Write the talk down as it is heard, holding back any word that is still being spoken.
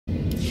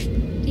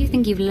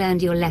think you've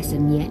learned your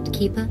lesson yet,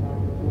 Keeper?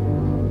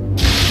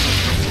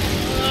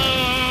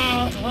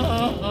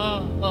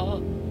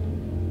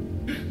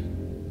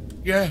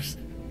 Yes,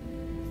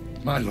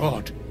 my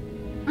lord.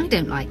 I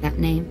don't like that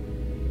name.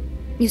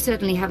 You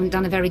certainly haven't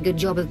done a very good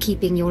job of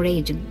keeping your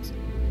agents.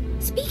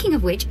 Speaking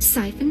of which,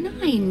 Cypher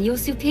 9, your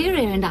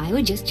superior and I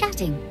were just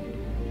chatting.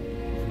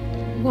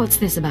 What's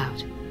this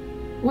about?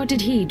 What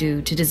did he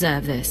do to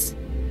deserve this?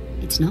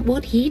 It's not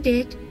what he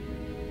did.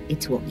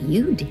 It's what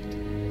you did.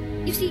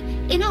 You see,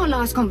 in our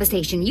last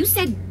conversation, you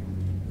said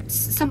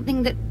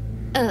something that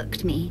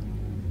irked me.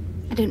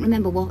 I don't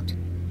remember what.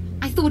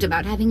 I thought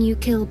about having you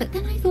killed, but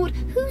then I thought,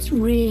 who's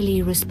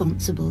really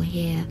responsible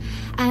here?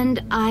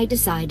 And I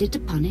decided to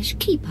punish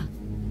Keeper.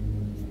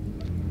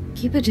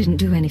 Keeper didn't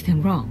do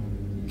anything wrong.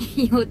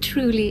 You're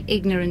truly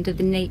ignorant of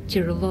the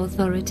nature of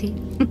authority.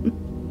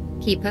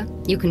 Keeper,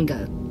 you can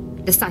go.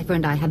 The Cypher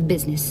and I have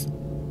business.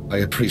 I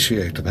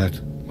appreciate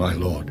that, my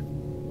lord.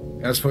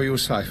 As for you,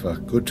 Cypher,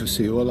 good to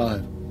see you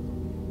alive.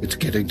 It's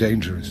getting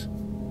dangerous.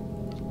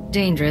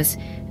 Dangerous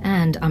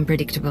and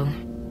unpredictable.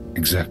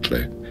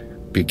 Exactly.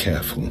 Be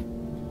careful.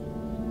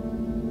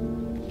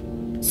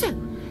 So,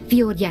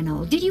 Fjord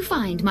Yanol, did you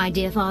find my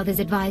dear father's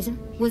advisor?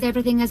 Was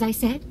everything as I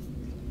said?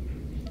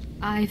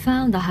 I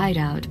found the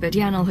hideout, but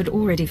Yanol had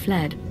already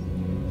fled.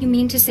 You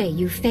mean to say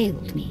you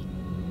failed me?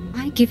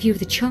 I give you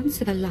the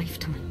chance of a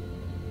lifetime.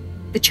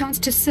 The chance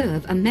to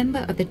serve a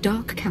member of the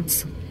Dark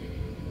Council.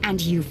 And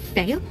you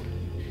fail?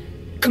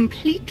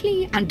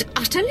 Completely and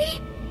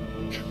utterly?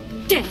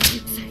 How dare you,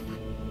 Cypher?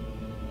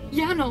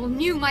 Yanol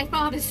knew my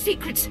father's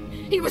secrets.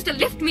 He was to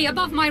lift me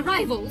above my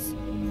rivals.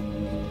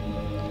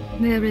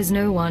 There is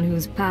no one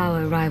whose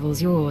power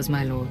rivals yours,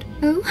 my lord.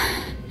 Oh?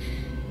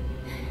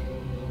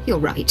 You're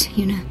right,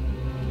 you know.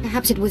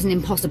 Perhaps it was an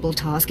impossible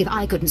task. If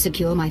I couldn't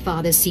secure my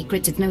father's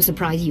secrets, it's no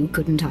surprise you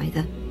couldn't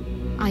either.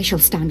 I shall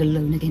stand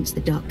alone against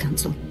the Dark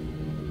Council.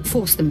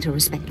 Force them to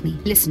respect me,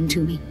 listen to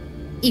me,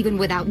 even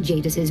without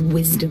Jadis's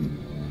wisdom.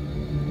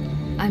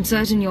 I'm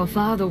certain your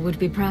father would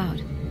be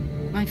proud.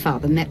 My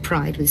father met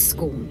pride with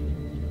scorn.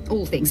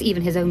 All things,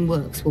 even his own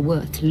works, were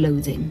worth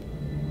loathing.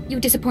 You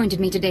disappointed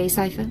me today,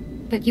 Cypher,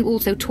 but you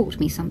also taught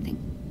me something.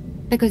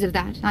 Because of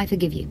that, I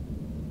forgive you.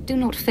 Do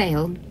not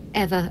fail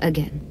ever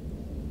again.